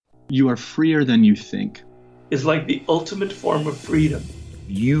You are freer than you think. Is like the ultimate form of freedom.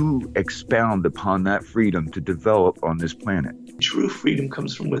 You expound upon that freedom to develop on this planet. True freedom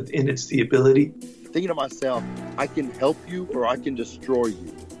comes from within. It's the ability. Thinking to myself, I can help you or I can destroy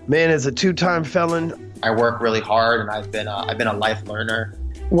you. Man, as a two-time felon, I work really hard, and I've been a life learner.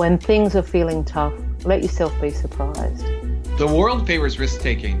 When things are feeling tough, let yourself be surprised. The world favors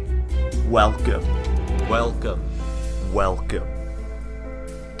risk-taking. Welcome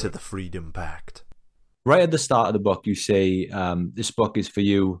to the Freedom Pact. Right at the start of the book, you say, this book is for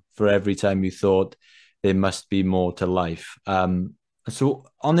you for every time you thought there must be more to life. So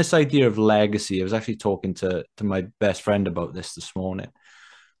on this idea of legacy, I was actually talking to my best friend about this morning.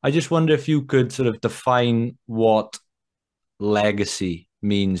 I just wonder if you could sort of define what legacy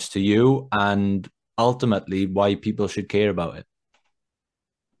means to you and ultimately why people should care about it.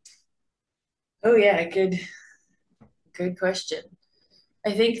 Oh yeah, good question.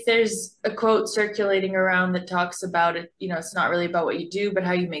 I think there's a quote circulating around that talks about it, it's not really about what you do, but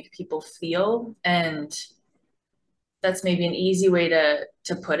how you make people feel. And that's maybe an easy way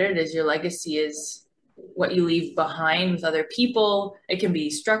to put it, is your legacy is what you leave behind with other people. It can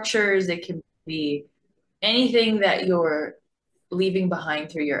be structures, it can be anything that you're leaving behind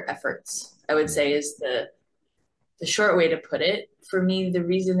through your efforts, I would say, is the short way to put it. For me, the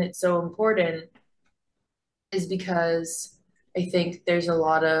reason it's so important is because I think there's a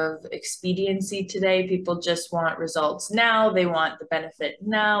lot of expediency today. People just want results now. They want the benefit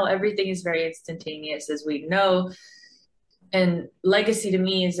now. Everything is very instantaneous, as we know. And legacy to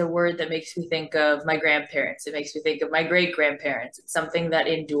me is a word that makes me think of my grandparents. It makes me think of my great-grandparents. It's something that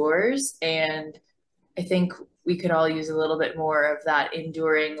endures. And I think we could all use a little bit more of that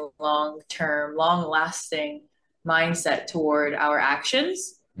enduring, long-term, long-lasting mindset toward our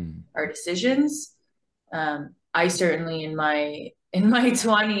actions, our decisions. I certainly in my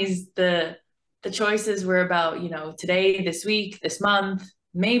 20s, the choices were about, today, this week, this month,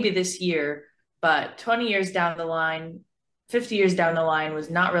 maybe this year, but 20 years down the line, 50 years down the line was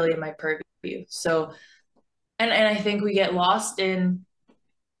not really in my purview. So, and I think we get lost in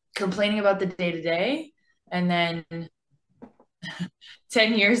complaining about the day-to-day, and then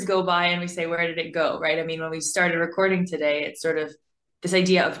 10 years go by and we say, where did it go, right? I mean, when we started recording today, it's sort of this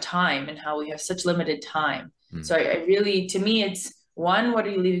idea of time and how we have such limited time. So I really, to me, it's one, what are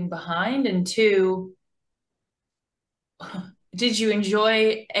you leaving behind? And two, did you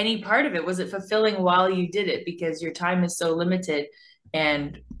enjoy any part of it? Was it fulfilling while you did it? Because your time is so limited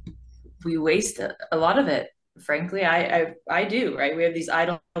and we waste a lot of it. Frankly, I do, right? We have these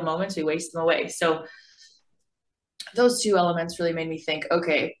idle moments, we waste them away. So those two elements really made me think,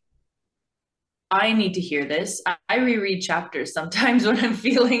 okay, I need to hear this. I reread chapters sometimes when I'm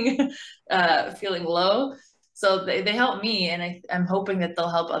feeling low. So they help me, and I'm hoping that they'll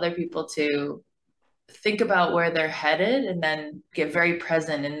help other people to think about where they're headed and then get very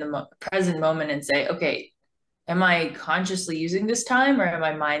present in the present moment and say, okay, am I consciously using this time or am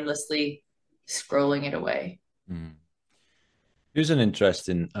I mindlessly scrolling it away? Here's an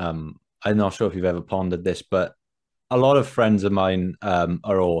interesting, I'm not sure if you've ever pondered this, but a lot of friends of mine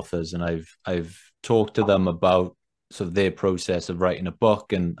are authors, and I've talked to them about sort of their process of writing a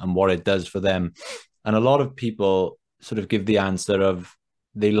book and what it does for them. And a lot of people sort of give the answer of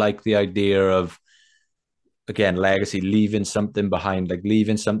they like the idea of, again, legacy, leaving something behind, like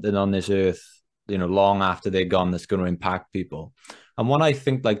leaving something on this earth, long after they're gone that's going to impact people. And when I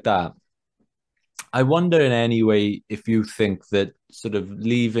think like that, I wonder in any way if you think that sort of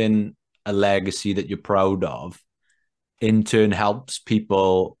leaving a legacy that you're proud of in turn helps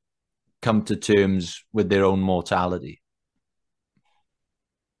people come to terms with their own mortality.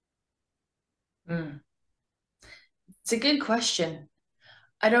 It's a good question.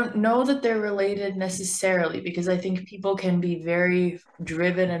 I don't know that they're related necessarily, because I think people can be very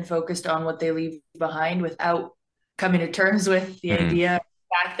driven and focused on what they leave behind without coming to terms with the idea,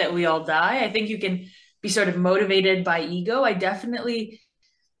 the fact that we all die. I think you can be sort of motivated by ego. I definitely,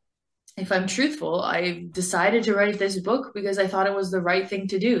 if I'm truthful, I decided to write this book because I thought it was the right thing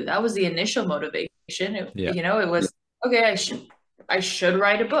to do. That was the initial motivation. It was, okay, I should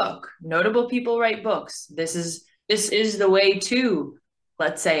write a book. Notable people write books. This is the way to,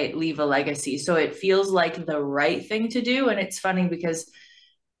 let's say, leave a legacy. So it feels like the right thing to do. And it's funny because,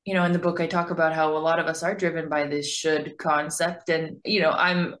 in the book, I talk about how a lot of us are driven by this should concept. And,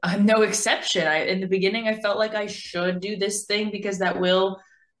 I'm no exception. In the beginning, I felt like I should do this thing because that will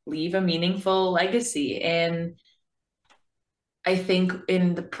leave a meaningful legacy. And I think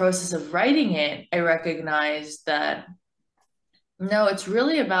in the process of writing it, I recognized that, no, it's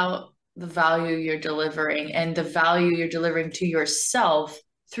really about the value you're delivering and the value you're delivering to yourself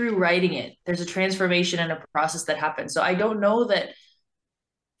through writing it, there's a transformation and a process that happens. So I don't know that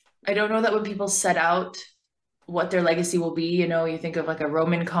when people set out what their legacy will be, you know, you think of like a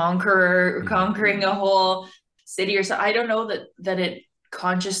Roman conqueror conquering a whole city or so. I don't know that it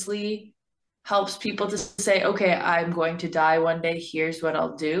consciously helps people to say, okay, I'm going to die one day, here's what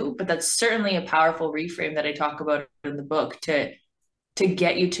I'll do. But that's certainly a powerful reframe that I talk about in the book to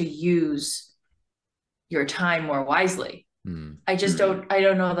get you to use your time more wisely. I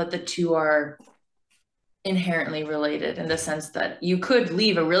don't know that the two are inherently related, in the sense that you could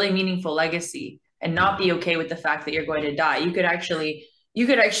leave a really meaningful legacy and not be okay with the fact that you're going to die. You could actually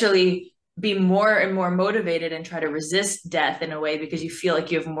be more and more motivated and try to resist death in a way because you feel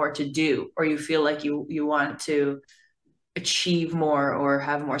like you have more to do, or you feel like you want to achieve more or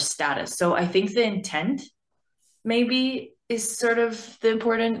have more status. So I think the intent maybe is sort of the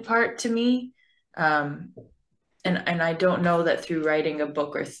important part to me. And I don't know that through writing a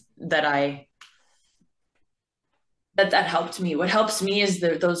book or that helped me. What helps me is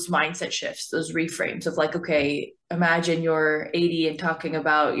those mindset shifts, those reframes of like, okay, imagine you're 80 and talking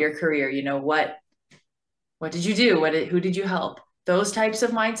about your career. You know, what did you do? Who did you help? Those types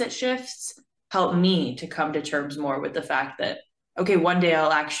of mindset shifts help me to come to terms more with the fact that, okay, one day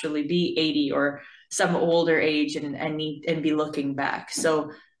I'll actually be 80 or some older age and be looking back.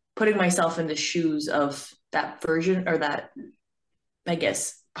 So putting myself in the shoes of that version, or that, I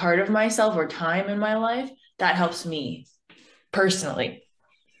guess, part of myself or time in my life, that helps me personally.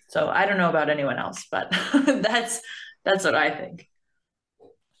 So I don't know about anyone else, but that's what I think.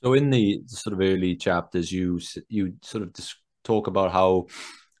 So in the sort of early chapters, you sort of talk about how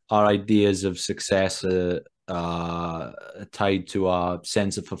our ideas of success are tied to our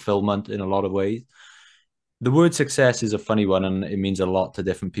sense of fulfillment in a lot of ways. The word success is a funny one, and it means a lot to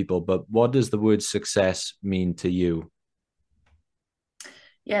different people, but what does the word success mean to you?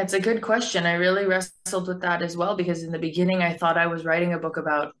 Yeah, it's a good question. I really wrestled with that as well, because in the beginning I thought I was writing a book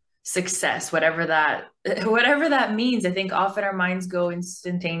about success, whatever that means. I think often our minds go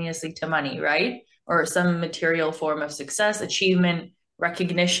instantaneously to money, right? Or some material form of success, achievement,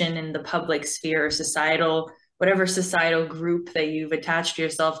 recognition in the public sphere, or whatever societal group that you've attached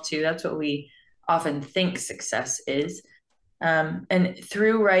yourself to. That's what we often think success is. And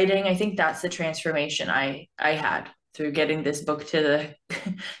through writing, I think that's the transformation I had through getting this book to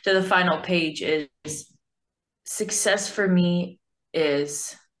the final page. Is success for me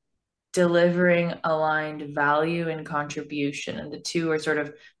is delivering aligned value and contribution. And the two are sort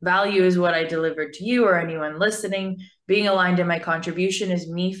of, value is what I delivered to you or anyone listening. Being aligned in my contribution is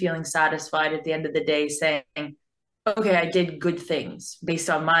me feeling satisfied at the end of the day, saying, okay, I did good things based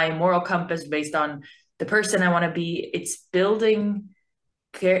on my moral compass, based on the person I want to be. It's building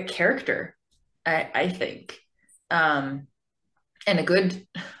character, I think. And a good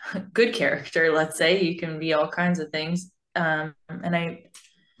character, let's say. You can be all kinds of things. And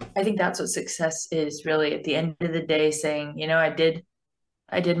I think that's what success is, really, at the end of the day, saying, you know, I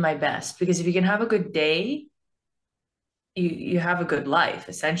did my best. Because if you can have a good day, you have a good life,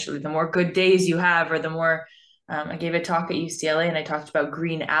 essentially. The more good days you have, or the more, I gave a talk at UCLA and I talked about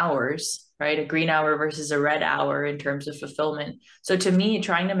green hours, right? A green hour versus a red hour in terms of fulfillment. So to me,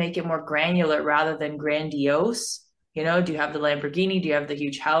 trying to make it more granular rather than grandiose, you know, do you have the Lamborghini? Do you have the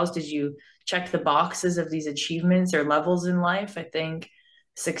huge house? Did you check the boxes of these achievements or levels in life? I think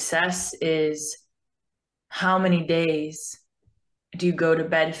success is, how many days do you go to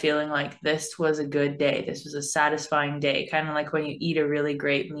bed feeling like this was a good day? This was a satisfying day. Kind of like when you eat a really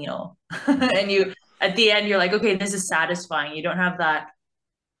great meal and at the end, you're like, okay, this is satisfying. You don't have that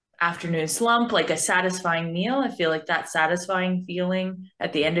afternoon slump, like a satisfying meal. I feel like that satisfying feeling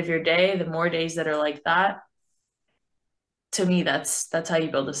at the end of your day, the more days that are like that, to me, that's how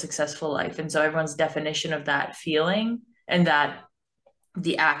you build a successful life. And so everyone's definition of that feeling and that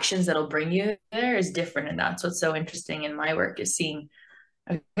the actions that'll bring you there is different. And that's what's so interesting in my work, is seeing,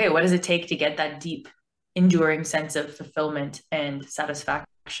 okay, what does it take to get that deep, enduring sense of fulfillment and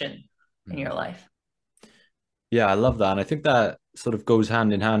satisfaction in your life? Yeah, I love that. And I think that sort of goes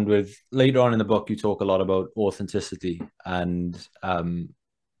hand in hand with, later on in the book, you talk a lot about authenticity. And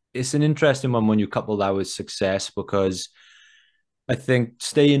it's an interesting one when you couple that with success, because I think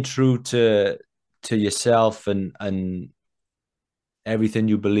staying true to yourself and everything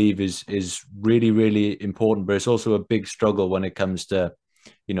you believe is really, really important. But it's also a big struggle when it comes to,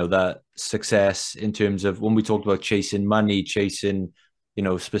 you know, that success in terms of, when we talked about chasing money, chasing, you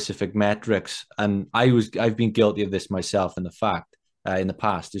know, specific metrics. And I've been guilty of this myself in the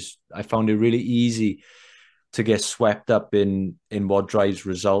past. I found it really easy to get swept up in what drives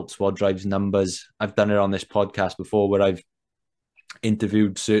results, what drives numbers. I've done it on this podcast before, where I've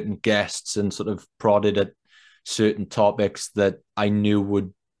interviewed certain guests and sort of prodded at certain topics that I knew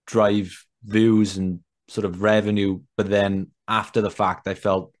would drive views and sort of revenue. But then after the fact, I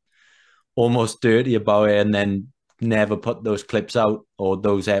felt almost dirty about it, and then never put those clips out or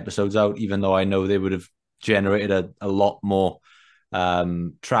those episodes out, even though I know they would have generated a lot more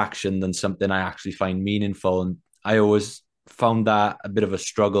traction than something I actually find meaningful. And I always found that a bit of a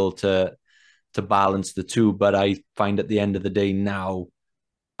struggle to balance the two. But I find at the end of the day now,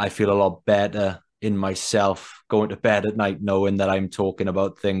 I feel a lot better in myself going to bed at night knowing that I'm talking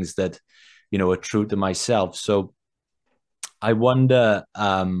about things that, you know, are true to myself. So I wonder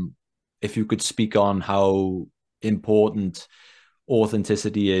if you could speak on how important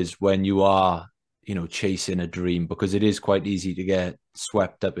authenticity is when you are, you know, chasing a dream, because it is quite easy to get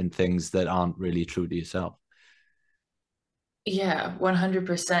swept up in things that aren't really true to yourself. Yeah,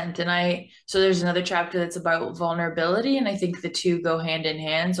 100%. And so there's another chapter that's about vulnerability, and I think the two go hand in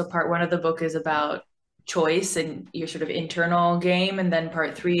hand. So part one of the book is about choice and your sort of internal game, and then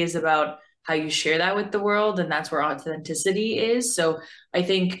part three is about how you share that with the world, and that's where authenticity is. So I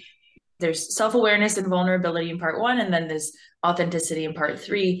think there's self-awareness and vulnerability in part one, and then there's authenticity in part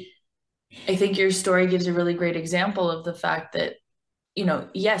three. I think your story gives a really great example of the fact that, you know,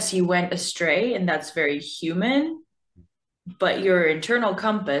 yes, you went astray, and that's very human, but your internal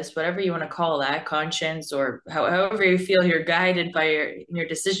compass, whatever you want to call that, conscience, or however you feel you're guided by your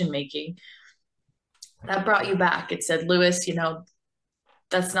decision-making, that brought you back. It said, Lewis, you know,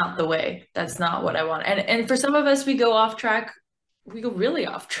 that's not the way. That's not what I want. And for some of us, we go off track. We go really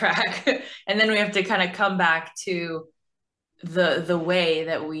off track. And then we have to kind of come back to the way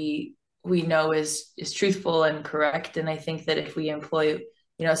that we know is truthful and correct. And I think that if we employ,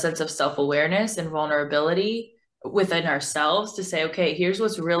 you know, a sense of self-awareness and vulnerability within ourselves to say, okay, here's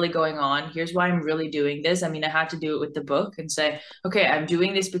what's really going on. Here's why I'm really doing this. I mean, I had to do it with the book and say, okay, I'm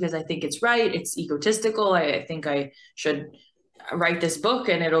doing this because I think it's right. It's egotistical. I think I should write this book,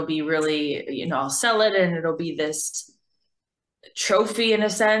 and it'll be really, you know, I'll sell it, and it'll be this trophy in a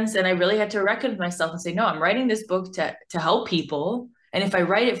sense. And I really had to reckon with myself and say, no, I'm writing this book to help people. And if I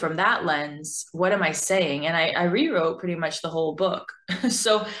write it from that lens, what am I saying? And I rewrote pretty much the whole book.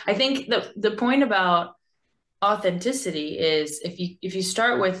 So I think the point about authenticity is if you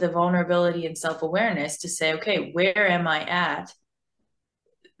start with the vulnerability and self-awareness to say, okay, where am I at?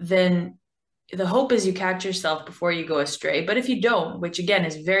 Then the hope is you catch yourself before you go astray. But if you don't, which again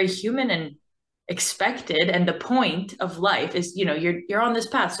is very human and expected, and the point of life is, you know, you're on this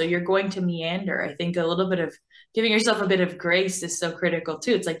path, so you're going to meander. I think a little bit of giving yourself a bit of grace is so critical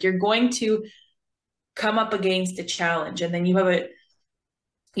too. It's like you're going to come up against a challenge, and then you have a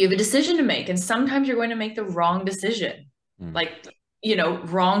decision to make, and sometimes you're going to make the wrong decision. Like, you know,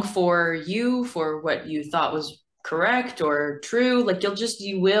 wrong for you, for what you thought was correct or true. Like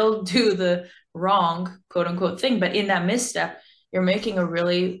you will do the wrong, quote unquote, thing. But in that misstep, you're making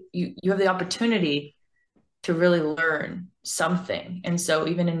you have the opportunity to really learn something. And so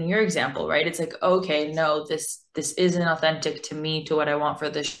even in your example, right, it's like, okay, no, this isn't authentic to me, to what I want for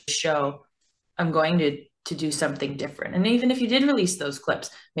this show. I'm going to do something different. And even if you did release those clips,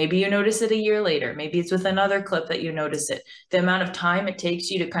 maybe you notice it a year later, maybe it's with another clip that you notice it. The amount of time it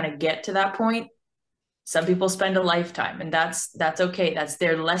takes you to kind of get to that point, some people spend a lifetime, and that's okay. That's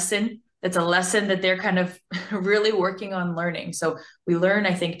their lesson. That's a lesson that they're kind of really working on learning. So we learn,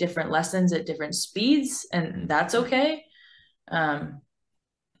 I think, different lessons at different speeds, and that's okay.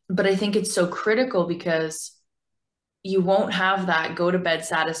 But I think it's so critical because you won't have that go to bed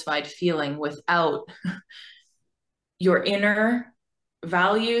satisfied feeling without your inner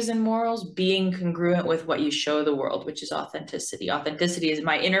values and morals being congruent with what you show the world, which is authenticity. Authenticity is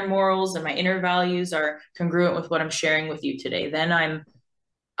my inner morals and my inner values are congruent with what I'm sharing with you today. Then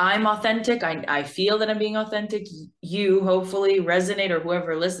I'm authentic. I feel that I'm being authentic. You hopefully resonate, or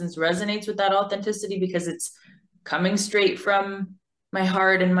whoever listens resonates with that authenticity because it's coming straight from my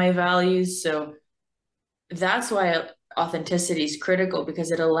heart and my values. So that's why authenticity is critical, because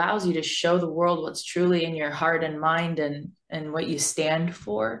it allows you to show the world what's truly in your heart and mind and what you stand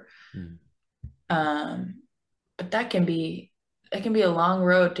for. But that can be a long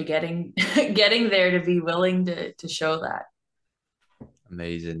road to getting there, to be willing to show that.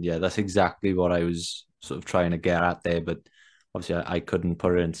 Amazing. Yeah, that's exactly what I was sort of trying to get at there, but obviously I couldn't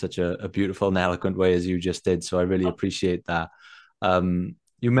put it in such a beautiful and eloquent way as you just did. So I really appreciate that.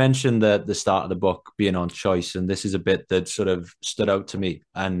 You mentioned the start of the book being on choice, and this is a bit that sort of stood out to me,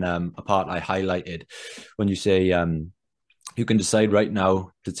 and a part I highlighted when you say you can decide right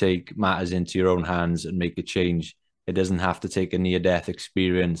now to take matters into your own hands and make a change. It doesn't have to take a near-death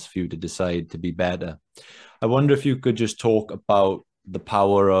experience for you to decide to be better. I wonder if you could just talk about the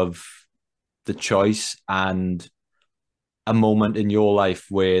power of the choice and a moment in your life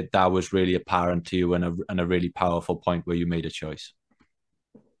where that was really apparent to you, and a really powerful point where you made a choice.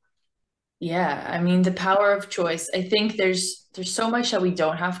 Yeah, I mean, the power of choice. I think there's so much that we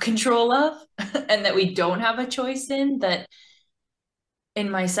don't have control of and that we don't have a choice in, that in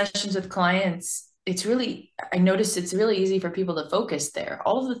my sessions with clients, I noticed it's really easy for people to focus there.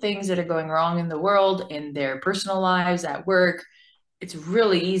 All of the things that are going wrong in the world, in their personal lives, at work, it's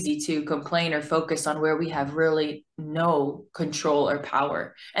really easy to complain or focus on where we have really no control or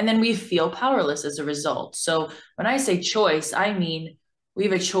power. And then we feel powerless as a result. So when I say choice, I mean, we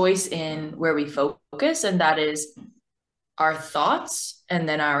have a choice in where we focus, and that is our thoughts and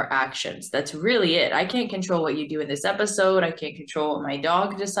then our actions. That's really it. I can't control what you do in this episode. I can't control what my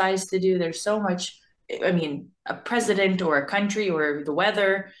dog decides to do. There's so much, I mean, a president or a country or the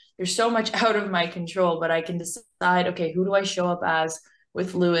weather, there's so much out of my control, but I can decide, okay, who do I show up as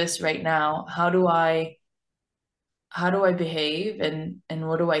with Lewis right now? How do I behave, and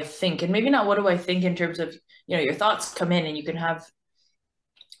what do I think? And maybe not what do I think in terms of, your thoughts come in and you can have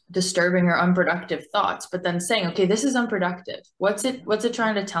disturbing or unproductive thoughts, but then saying, okay, this is unproductive. What's it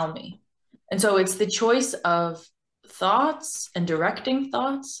trying to tell me? And so it's the choice of thoughts and directing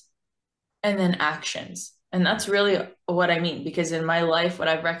thoughts and then actions. And that's really what I mean, because in my life, what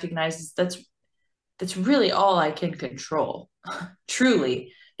I've recognized is that's really all I can control,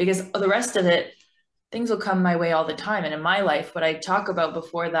 truly, because the rest of it, things will come my way all the time. And in my life, what I talk about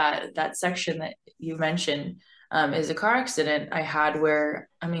before that section that you mentioned, is a car accident I had where,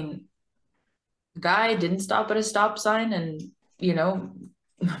 I mean, the guy didn't stop at a stop sign, and,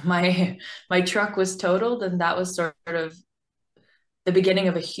 my truck was totaled. And that was sort of the beginning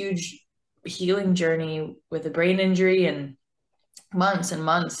of a huge healing journey with a brain injury and months and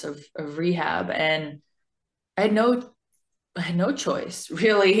months of rehab. And I had no choice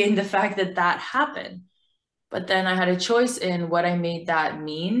really in the fact that happened. But then I had a choice in what I made that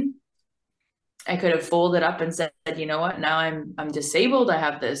mean. I could have folded up and said, you know what, now I'm disabled. I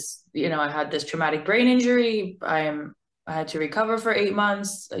have this, I had this traumatic brain injury. I had to recover for 8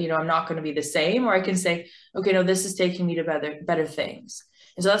 months. I'm not going to be the same. Or I can say, okay, no, this is taking me to better things.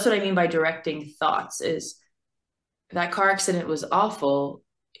 And so that's what I mean by directing thoughts, is that car accident was awful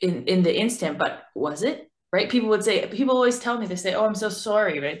in the instant, but was it? Right? People always tell me, they say, oh, I'm so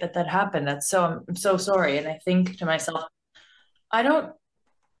sorry, right? That happened. I'm so sorry. And I think to myself, I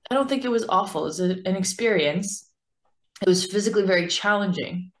don't think it was awful. It was an experience. It was physically very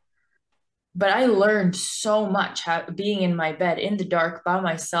challenging, but I learned so much being in my bed in the dark by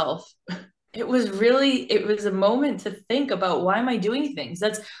myself. It was a moment to think about, why am I doing things?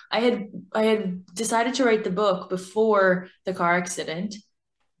 I had decided to write the book before the car accident,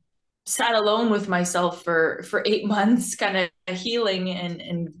 sat alone with myself for 8 months, kind of healing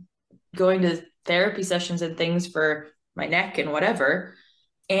and going to therapy sessions and things for my neck and whatever.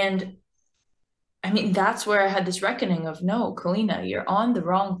 And I mean, that's where I had this reckoning of, no, Kalina, you're on the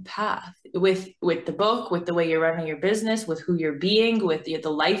wrong path with the book, with the way you're running your business, with who you're being, with the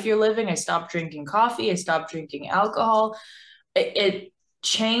life you're living. I stopped drinking coffee. I stopped drinking alcohol. It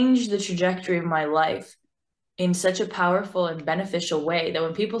changed the trajectory of my life in such a powerful and beneficial way that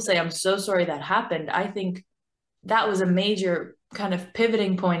when people say, I'm so sorry that happened, I think that was a major kind of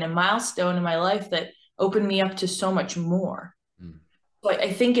pivoting point, a milestone in my life that opened me up to so much more. So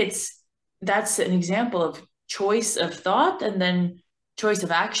I think that's an example of choice of thought, and then choice of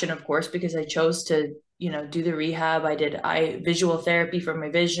action, of course, because I chose to, do the rehab. I did visual therapy for my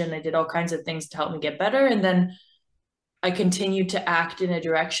vision. I did all kinds of things to help me get better. And then I continued to act in a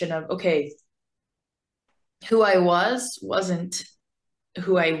direction of, okay, who I wasn't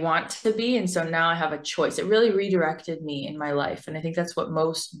who I want to be. And so now I have a choice. It really redirected me in my life. And I think that's what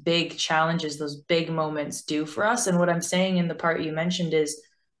most big challenges, those big moments do for us. And what I'm saying in the part you mentioned is,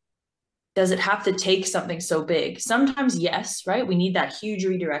 does it have to take something so big? Sometimes, yes, right? We need that huge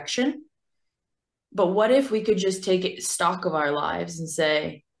redirection. But what if we could just take stock of our lives and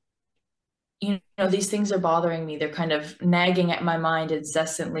say, these things are bothering me. They're kind of nagging at my mind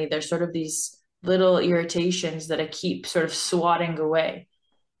incessantly. There's sort of these little irritations that I keep sort of swatting away.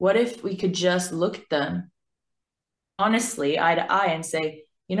 What if we could just look at them honestly, eye to eye, and say,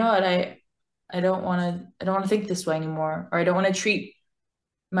 you know what, I don't want to think this way anymore, or I don't want to treat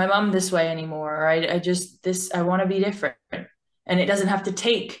my mom this way anymore, or I want to be different. And it doesn't have to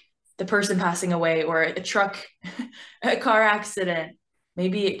take the person passing away or a car accident.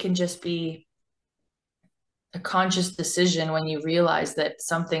 Maybe it can just be a conscious decision when you realize that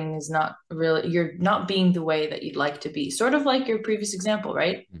something is not really, you're not being the way that you'd like to be. Sort of like your previous example,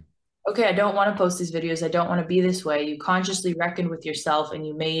 right? okay, I don't want to post these videos. I don't want to be this way. You consciously reckoned with yourself and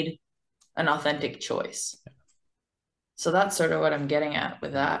you made an authentic choice. So that's sort of what I'm getting at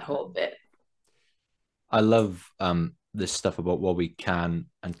with that whole bit. I love this stuff about what we can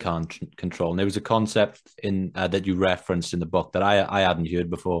and can't control. And there was a concept in that you referenced in the book that I hadn't heard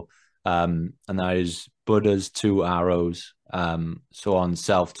before, and that is Buddha's 2 arrows. So on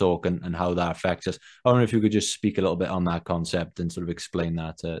self-talk and how that affects us. I wonder if you could just speak a little bit on that concept and sort of explain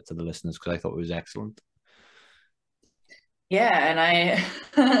that to the listeners, because I thought it was excellent. Yeah,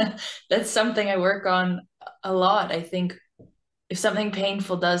 and that's something I work on a lot. I think if something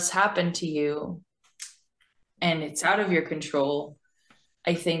painful does happen to you and it's out of your control,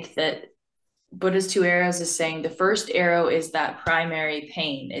 I think that Buddha's 2 arrows is saying the first arrow is that primary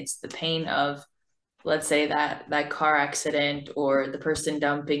pain. It's the pain of, let's say, that car accident or the person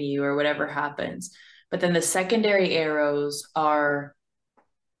dumping you or whatever happens. But then the secondary arrows are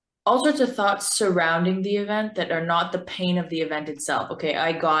all sorts of thoughts surrounding the event that are not the pain of the event itself. Okay,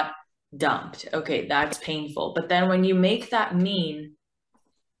 I got dumped. Okay, that's painful. But then when you make that mean,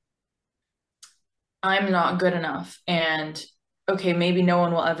 I'm not good enough, and okay, maybe no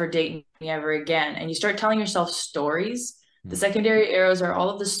one will ever date me ever again, and you start telling yourself stories, the secondary arrows are all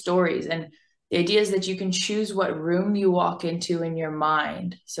of the stories. And the idea is that you can choose what room you walk into in your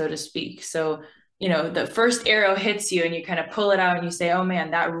mind, so to speak. So, the first arrow hits you and you kind of pull it out and you say, oh man,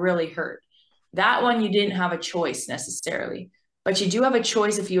 that really hurt. That one, you didn't have a choice necessarily, but you do have a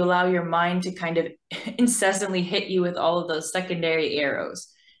choice if you allow your mind to kind of incessantly hit you with all of those secondary arrows.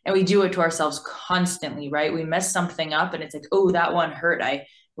 And we do it to ourselves constantly, right? We mess something up and it's like, oh, that one hurt. I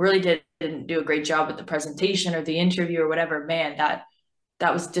really didn't do a great job with the presentation or the interview or whatever. Man,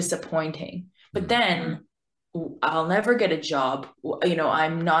 that was disappointing. But then I'll never get a job.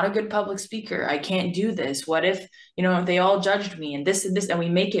 I'm not a good public speaker. I can't do this. What if, they all judged me and this, and we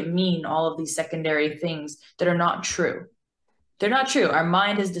make it mean all of these secondary things that are not true. They're not true. Our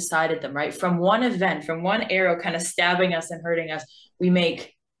mind has decided them, right? From one event, from one arrow kind of stabbing us and hurting us, we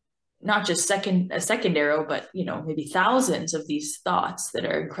make not just a second arrow, but, maybe thousands of these thoughts that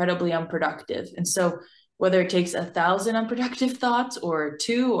are incredibly unproductive. And so whether it takes 1,000 unproductive thoughts or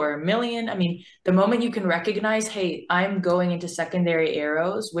 2 or 1,000,000, I mean, the moment you can recognize, hey, I'm going into secondary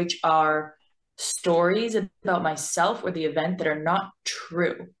arrows, which are stories about myself or the event that are not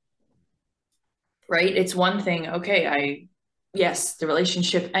true, right? It's one thing, okay, yes, the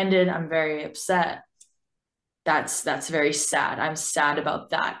relationship ended. I'm very upset. That's very sad. I'm sad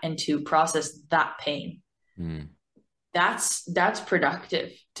about that. And to process that pain, that's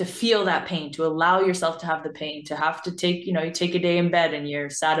productive, to feel that pain, to allow yourself to have the pain, to have to take, you take a day in bed and you're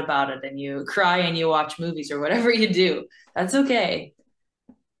sad about it and you cry and you watch movies or whatever you do. That's okay.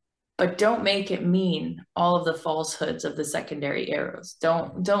 But don't make it mean all of the falsehoods of the secondary arrows.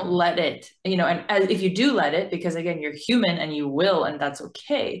 Don't let it, and if you do let it, because again, you're human and you will, and that's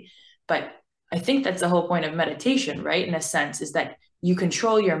okay. But I think that's the whole point of meditation, right? In a sense, is that you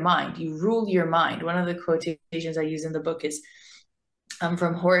control your mind, you rule your mind. One of the quotations I use in the book is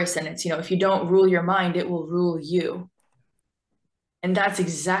from Horace, and it's, if you don't rule your mind, it will rule you. And that's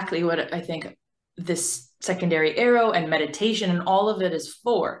exactly what I think this secondary arrow and meditation and all of it is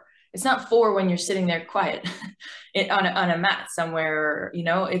for. It's not for when you're sitting there quiet on a mat somewhere,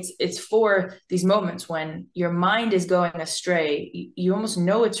 it's for these moments when your mind is going astray. You almost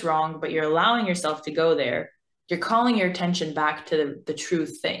know it's wrong, but you're allowing yourself to go there. You're calling your attention back to the true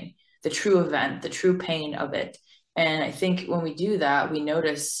thing, the true event, the true pain of it. And I think when we do that, we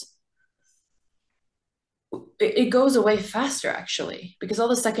notice it goes away faster, actually, because all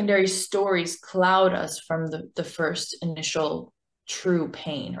the secondary stories cloud us from the first initial true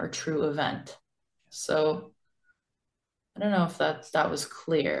pain or true event. So I don't know if that was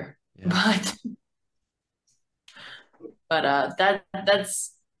clear, but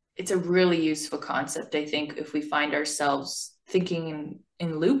it's a really useful concept. I think if we find ourselves thinking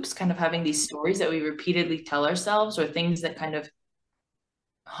in loops, kind of having these stories that we repeatedly tell ourselves, or things that kind of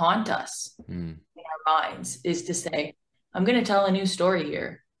haunt us in our minds, is to say, I'm going to tell a new story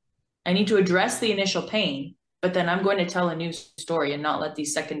here. I need to address the initial pain, but then I'm going to tell a new story and not let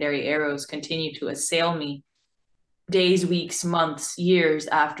these secondary arrows continue to assail me days, weeks, months, years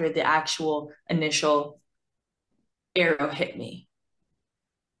after the actual initial arrow hit me.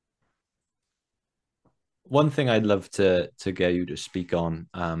 One thing I'd love to get you to speak on,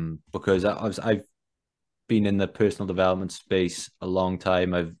 because I've been in the personal development space a long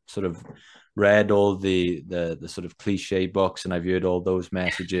time. I've sort of read all the sort of cliche books, and I've heard all those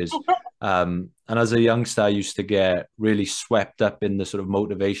messages. And as a youngster, I used to get really swept up in the sort of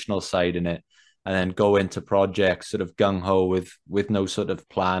motivational side in it. and then go into projects sort of gung-ho with no sort of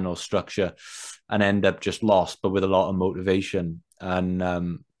plan or structure, and end up just lost, but with a lot of motivation. And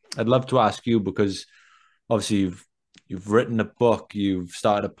I'd love to ask you, because obviously you've written a book, you've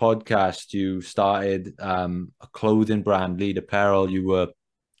started a podcast, you started a clothing brand, Lead Apparel. You were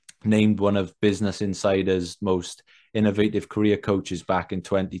named one of Business Insider's most innovative career coaches back in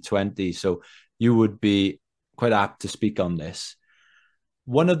 2020. So you would be quite apt to speak on this.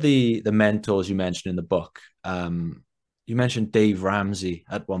 One of the mentors you mentioned in the book, you mentioned Dave Ramsey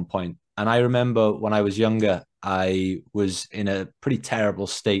at one point. And I remember when I was younger, I was in a pretty terrible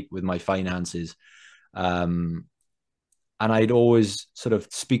state with my finances. And I'd always sort of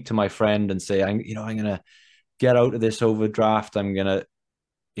speak to my friend and say, I'm going to get out of this overdraft. I'm going to,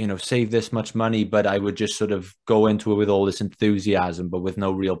 save this much money. But I would just sort of go into it with all this enthusiasm, but with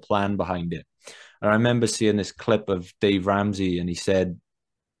no real plan behind it. And I remember seeing this clip of Dave Ramsey, and he said,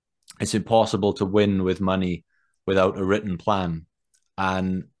 it's impossible to win with money without a written plan.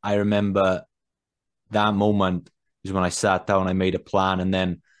 And I remember that moment is when I sat down, I made a plan, and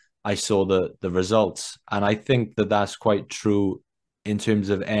then I saw the results. And I think that that's quite true in terms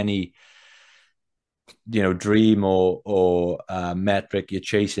of any, dream or metric you're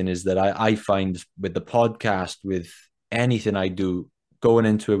chasing, is that I find with the podcast, with anything I do, going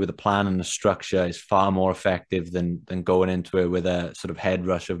into it with a plan and a structure is far more effective than going into it with a sort of head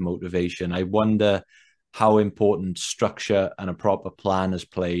rush of motivation. I wonder how important structure and a proper plan has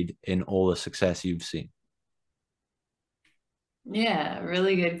played in all the success you've seen. Yeah,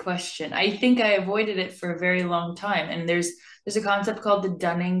 really good question. I think I avoided it for a very long time. And there's a concept called the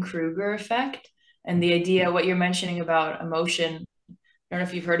Dunning-Kruger effect. And the idea, what you're mentioning about emotion, I don't know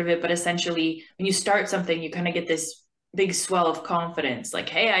if you've heard of it, but essentially when you start something, you kind of get this big swell of confidence. Like,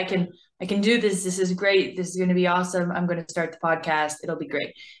 hey, I can do this. This is great. This is going to be awesome. I'm going to start the podcast. It'll be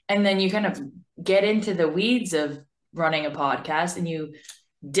great. And then you kind of get into the weeds of running a podcast, and you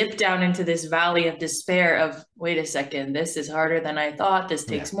dip down into this valley of despair of, wait a second, this is harder than I thought. This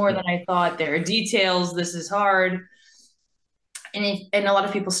takes more than I thought. There are details. This is hard. And a lot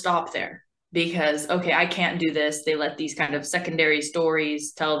of people stop there because, okay, I can't do this. They let these kind of secondary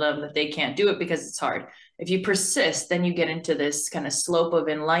stories tell them that they can't do it because it's hard. If you persist, then you get into this kind of slope of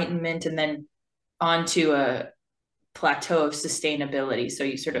enlightenment and then onto a plateau of sustainability. So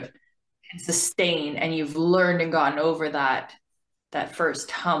you sort of sustain, and you've learned and gotten over that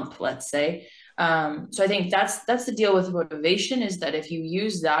first hump, let's say. So I think that's the deal with motivation, is that if you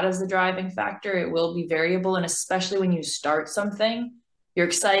use that as the driving factor, it will be variable. And especially when you start something, you're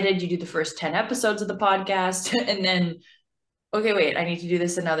excited, you do the first 10 episodes of the podcast, and then, okay, wait, I need to do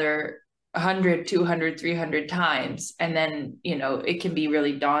this another 100, 200, 300 times. And then, it can be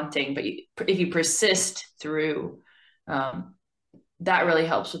really daunting, but if you persist through, that really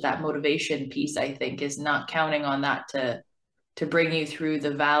helps with that motivation piece, I think, is not counting on that to bring you through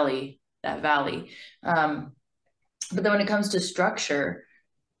that valley. But then when it comes to structure,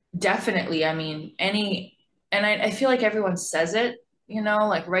 definitely, I mean, I feel like everyone says it,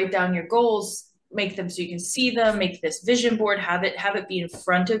 like write down your goals, make them so you can see them, make this vision board, have it be in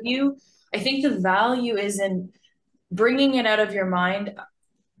front of you. I think the value is in bringing it out of your mind,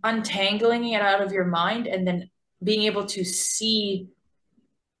 untangling it out of your mind, and then being able to see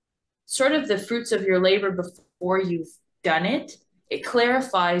sort of the fruits of your labor before you've done it. It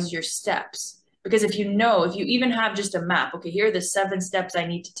clarifies your steps, because if you even have just a map, okay, here are the 7 steps I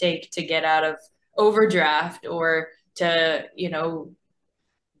need to take to get out of overdraft, or to,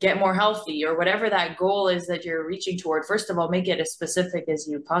 get more healthy, or whatever that goal is that you're reaching toward. First of all, make it as specific as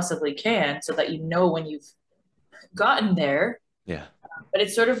you possibly can so that you know when you've gotten there. Yeah. But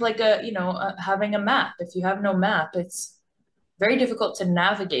it's sort of like having a map. If you have no map, it's very difficult to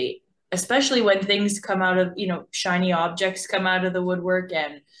navigate, especially when things come out of, shiny objects come out of the woodwork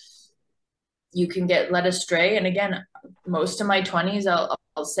and you can get led astray. And again, most of my 20s,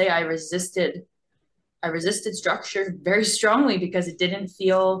 I'll say I resisted structure very strongly because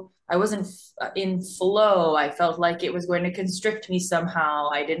I wasn't in flow. I felt like it was going to constrict me somehow.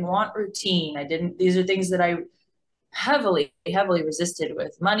 I didn't want routine. These are things that I heavily, heavily resisted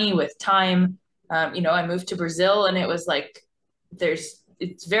with money, with time. I moved to Brazil, and it was like,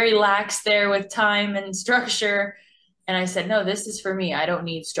 it's very lax there with time and structure. And I said, no, this is for me. I don't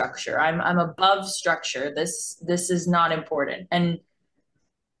need structure. I'm above structure. This is not important. And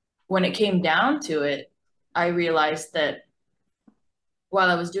when it came down to it, I realized that while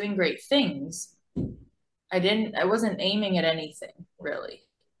I was doing great things, I wasn't aiming at anything really.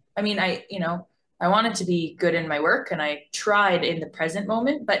 I mean, I wanted to be good in my work, and I tried in the present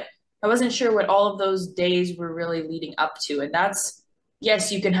moment, but I wasn't sure what all of those days were really leading up to. And that's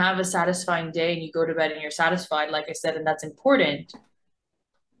yes, you can have a satisfying day and you go to bed and you're satisfied, like I said, and that's important.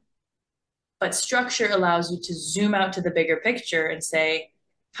 But structure allows you to zoom out to the bigger picture and say,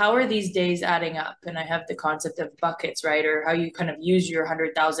 how are these days adding up? And I have the concept of buckets, right? Or how you kind of use your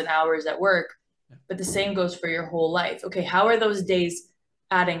 100,000 hours at work, but the same goes for your whole life. Okay, how are those days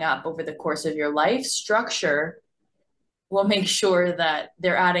adding up over the course of your life? Structure will make sure that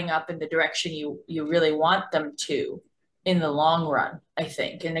they're adding up in the direction you really want them to in the long run, I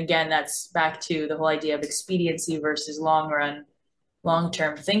think. And again, that's back to the whole idea of expediency versus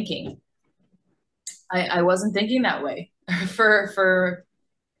long-term thinking. I wasn't thinking that way for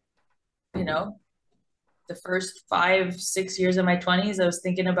the first 5-6 years of my 20s. I was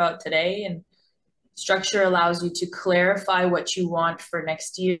thinking about today, and structure allows you to clarify what you want for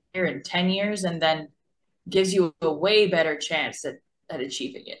next year and 10 years, and then gives you a way better chance at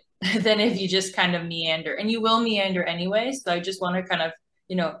achieving it than if you just kind of meander. And you will meander anyway. So I just want to kind of,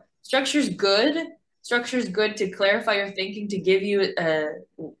 structure's good. Structure's good to clarify your thinking, to give you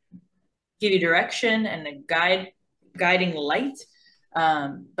direction and a guiding light.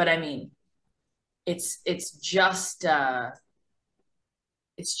 But I mean, it's just a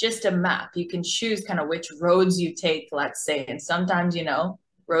map. You can choose kind of which roads you take, let's say, and sometimes,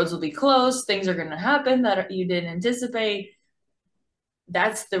 roads will be closed, things are going to happen that you didn't anticipate.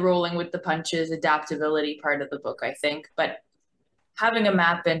 That's the rolling with the punches, adaptability part of the book, I think. But having a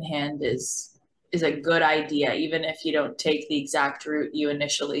map in hand is a good idea, even if you don't take the exact route you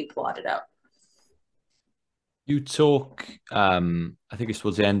initially plotted out. You talk, I think it's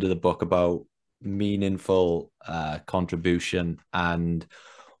towards the end of the book, about meaningful contribution. And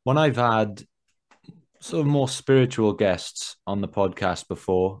when I've had sort of more spiritual guests on the podcast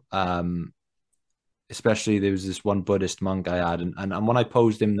before, especially there was this one Buddhist monk I had, and when I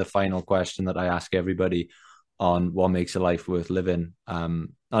posed him the final question that I ask everybody on what makes a life worth living,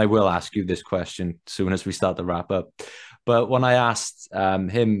 I will ask you this question as soon as we start to wrap up. But when I asked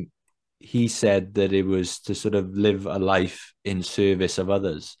him, he said that it was to sort of live a life in service of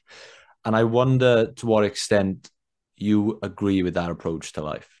others. And I wonder to what extent you agree with that approach to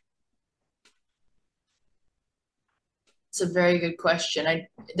life. It's a very good question.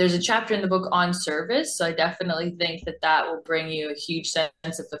 There's a chapter in the book on service, so I definitely think that will bring you a huge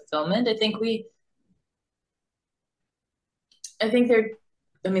sense of fulfillment. I think there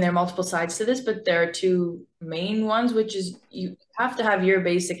are multiple sides to this, but there are two main ones, which is you have to have your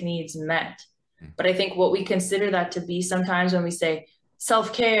basic needs met. But I think what we consider that to be sometimes when we say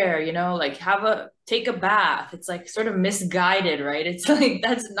self-care, like take a bath, it's like sort of misguided, right? It's like,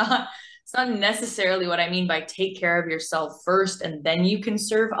 it's not necessarily what I mean by take care of yourself first and then you can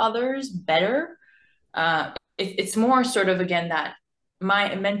serve others better. It's more sort of, again, that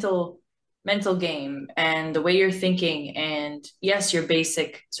my mental game and the way you're thinking, and yes, your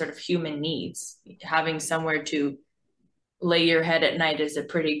basic sort of human needs. Having somewhere to lay your head at night is a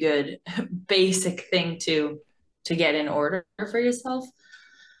pretty good basic thing to get in order for yourself.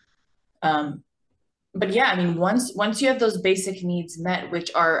 But yeah, I mean, once you have those basic needs met,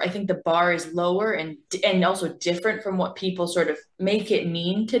 which are, I think the bar is lower and also different from what people sort of make it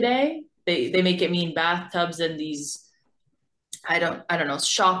mean today. They make it mean bathtubs and these, I don't know,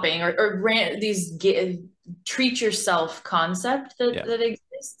 shopping or these treat yourself concept that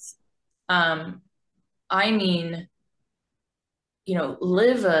exists. I mean,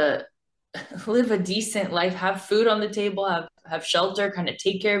 live a decent life, have food on the table, have shelter, kind of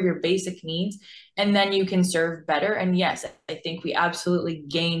take care of your basic needs, and then you can serve better. And yes, I think we absolutely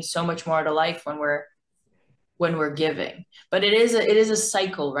gain so much more out of life when we're giving. But it is a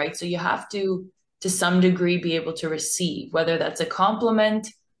cycle, right? So you have to some degree be able to receive, whether that's a compliment,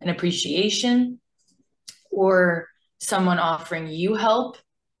 an appreciation, or someone offering you help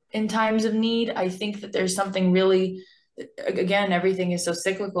in times of need. I think that there's something really, again, everything is so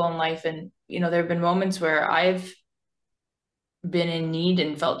cyclical in life. And, there have been moments where I've been in need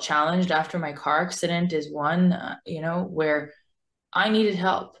and felt challenged. After my car accident is one, where I needed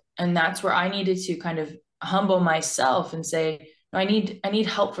help. And that's where I needed to kind of humble myself and say, no, I need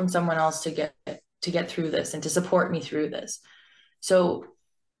help from someone else to get through this and to support me through this. So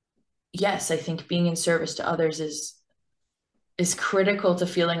yes, I think being in service to others is critical to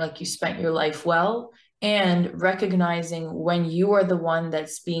feeling like you spent your life well, and recognizing when you are the one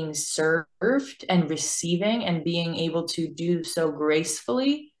that's being served and receiving and being able to do so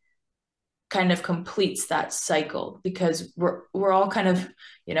gracefully kind of completes that cycle, because we're all kind of,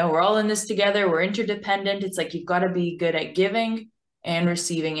 we're all in this together. We're interdependent. It's like, you've got to be good at giving and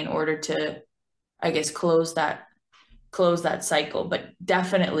receiving in order to, I guess, close that close that cycle. But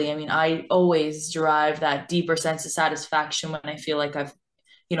definitely, I mean, I always derive that deeper sense of satisfaction when I feel like I've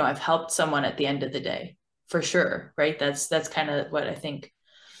helped someone at the end of the day, for sure. Right. That's kind of what I think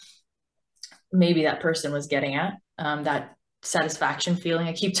maybe that person was getting at, that satisfaction feeling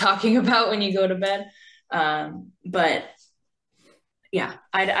I keep talking about when you go to bed. But yeah,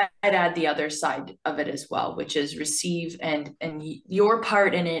 I'd add the other side of it as well, which is receive, and your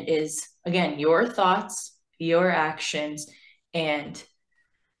part in it is, again, your thoughts, your actions, and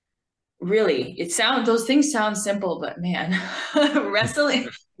really those things sound simple, but man, wrestling,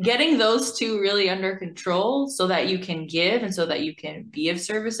 getting those two really under control so that you can give and so that you can be of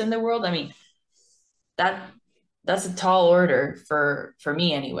service in the world. I mean, that's a tall order for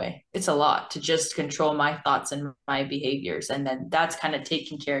me anyway. It's a lot to just control my thoughts and my behaviors. And then that's kind of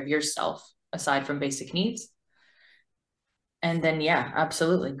taking care of yourself aside from basic needs. And then, yeah,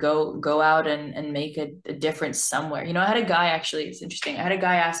 absolutely. Go out and make a difference somewhere. I had a guy, actually, it's interesting. I had a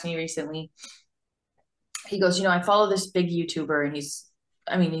guy ask me recently, he goes, I follow this big YouTuber, and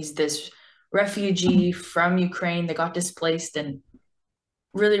he's this refugee from Ukraine that got displaced and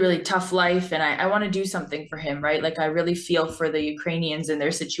really, really tough life. And I want to do something for him, right? Like, I really feel for the Ukrainians and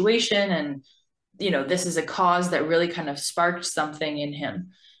their situation. And, this is a cause that really kind of sparked something in him.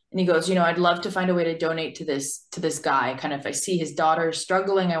 And he goes, I'd love to find a way to donate to this guy. Kind of, I see his daughter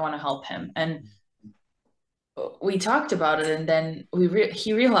struggling. I want to help him. And we talked about it. And then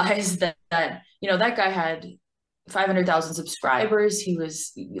he realized that that guy had 500,000 subscribers. He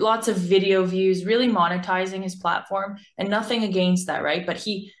was lots of video views, really monetizing his platform, and nothing against that, right? But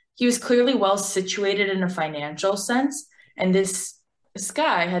he was clearly well situated in a financial sense. And this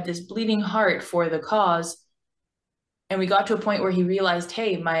guy had this bleeding heart for the cause. And we got to a point where he realized,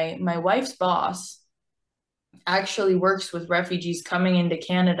 hey, my wife's boss actually works with refugees coming into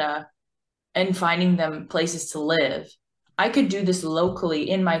Canada and finding them places to live. I could do this locally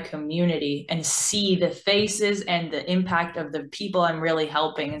in my community and see the faces and the impact of the people I'm really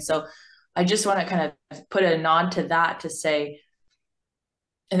helping. And so I just want to kind of put a nod to that, to say,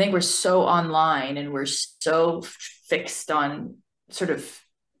 I think we're so online and we're so fixed on sort of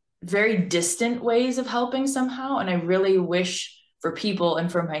very distant ways of helping somehow. And I really wish for people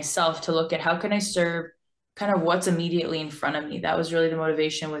and for myself to look at how can I serve kind of what's immediately in front of me. That was really the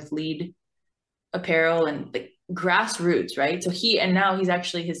motivation with Lead Apparel and the grassroots, right? So now he's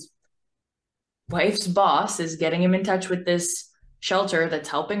actually, his wife's boss is getting him in touch with this shelter that's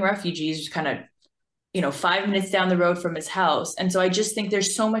helping refugees kind of, 5 minutes down the road from his house. And so I just think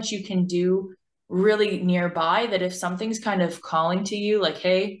there's so much you can do really nearby, that if something's kind of calling to you, like,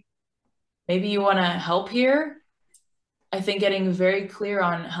 hey, maybe you want to help here, I think getting very clear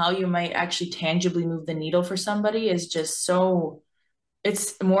on how you might actually tangibly move the needle for somebody is just so,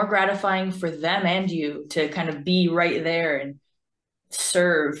 it's more gratifying for them and you to kind of be right there and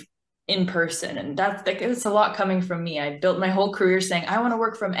serve in person. And it's a lot coming from me. I built my whole career saying, I want to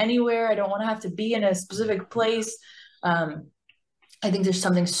work from anywhere. I don't want to have to be in a specific place. I think there's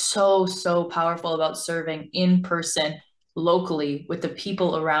something so, so powerful about serving in person, locally, with the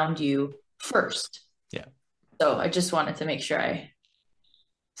people around you first. Yeah. So I just wanted to make sure I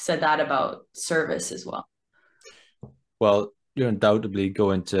said that about service as well. Well, you're undoubtedly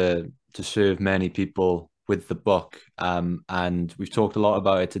going to serve many people with the book, and we've talked a lot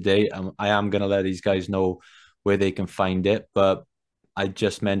about it today. I am going to let these guys know where they can find it, but I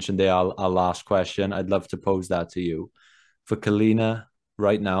just mentioned our last question. I'd love to pose that to you. For Kalina,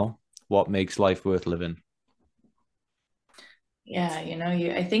 right now, what makes life worth living? Yeah,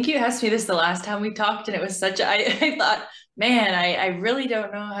 I think you asked me this the last time we talked, and it was I thought, man, I really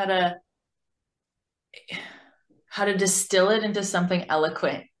don't know how to distill it into something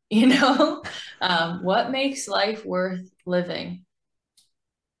eloquent, what makes life worth living?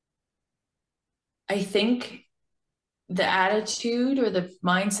 I think the attitude or the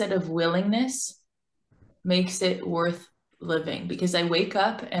mindset of willingness makes it worth living, because I wake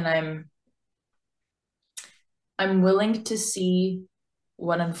up and I'm willing to see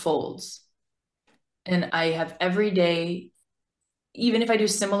what unfolds. And I have every day, even if I do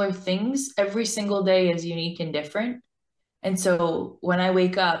similar things, every single day is unique and different. And so when I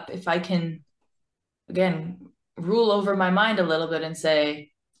wake up, if I can, again, rule over my mind a little bit and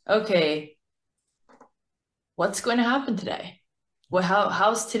say, okay, what's going to happen today?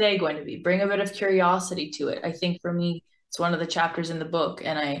 How's today going to be? Bring a bit of curiosity to it. I think for me, it's one of the chapters in the book,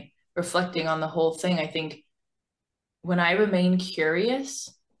 and reflecting on the whole thing, I think when I remain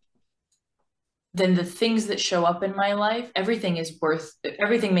curious, then the things that show up in my life, everything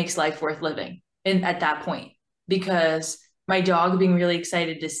makes life worth living at that point, because my dog being really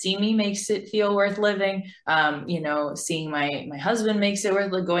excited to see me makes it feel worth living. Seeing my husband makes it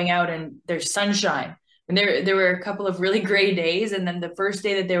worth going out, and there's sunshine. And there were a couple of really gray days, and then the first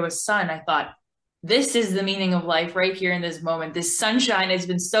day that there was sun, I thought, this is the meaning of life right here in this moment. This sunshine has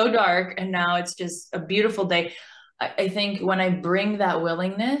been so dark, and now it's just a beautiful day. I think when I bring that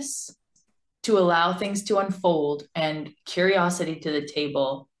willingness to allow things to unfold and curiosity to the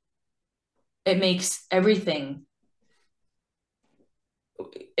table, it makes everything,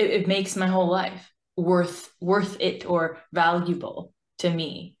 it makes my whole life worth it or valuable to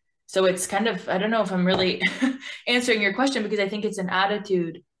me. So it's kind of, I don't know if I'm really answering your question, because I think it's an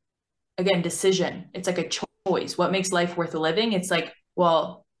attitude, again, decision. It's like a choice. What makes life worth living? It's like,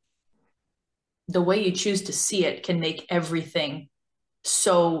 well, the way you choose to see it can make everything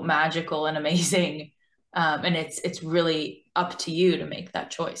so magical and amazing. And it's really up to you to make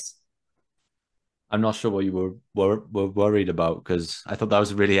that choice. I'm not sure what you were worried about, because I thought that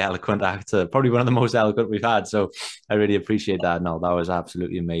was a really eloquent actor, probably one of the most eloquent we've had. So I really appreciate that. No, that was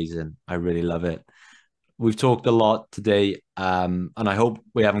absolutely amazing. I really love it. We've talked a lot today, and I hope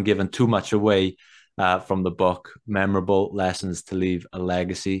we haven't given too much away from the book, Memorable Lessons to Leave a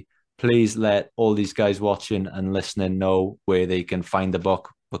Legacy. Please let all these guys watching and listening know where they can find the book,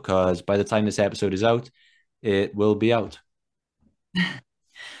 because by the time this episode is out, it will be out.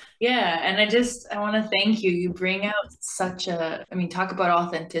 Yeah, and I want to thank you. You bring out talk about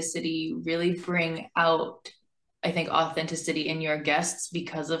authenticity. You really bring out, I think, authenticity in your guests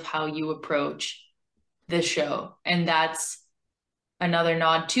because of how you approach this show. And that's another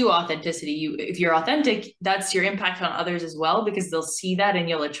nod to authenticity. If you're authentic, that's your impact on others as well, because they'll see that and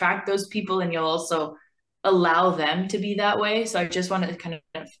you'll attract those people, and you'll also allow them to be that way. So I just want to kind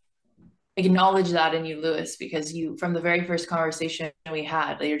of acknowledge that in you, Lewis, because you, from the very first conversation we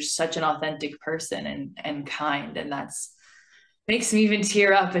had, you're just such an authentic person and kind, and that's makes me even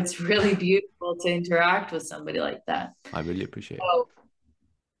tear up. It's really beautiful to interact with somebody like that. I really appreciate it.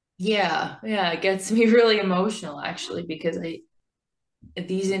 Yeah, it gets me really emotional, actually, because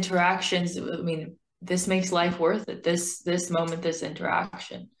these interactions, this makes life worth it. This moment, this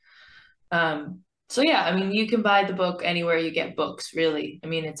interaction. So yeah, you can buy the book anywhere you get books, really.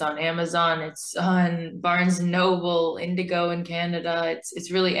 It's on Amazon, it's on Barnes and Noble, Indigo in Canada. It's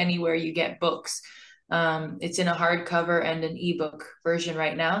really anywhere you get books. It's in a hardcover and an ebook version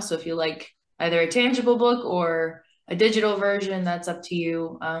right now. So if you like either a tangible book or a digital version, that's up to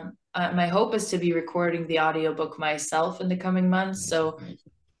you. My hope is to be recording the audiobook myself in the coming months. So,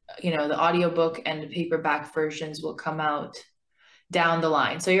 the audiobook and the paperback versions will come out down the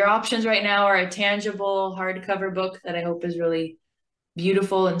line. So your options right now are a tangible hardcover book that I hope is really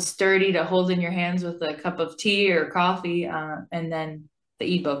beautiful and sturdy to hold in your hands with a cup of tea or coffee, and then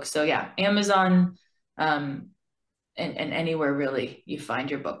the ebook. So yeah, Amazon and anywhere really you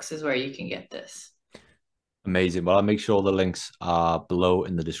find your books is where you can get this. Amazing. Well, I'll make sure the links are below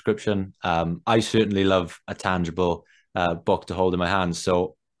in the description. I certainly love a tangible book to hold in my hands,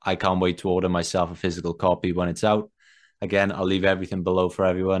 so I can't wait to order myself a physical copy when it's out. Again, I'll leave everything below for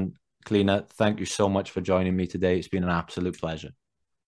everyone. Kalina, thank you so much for joining me today. It's been an absolute pleasure.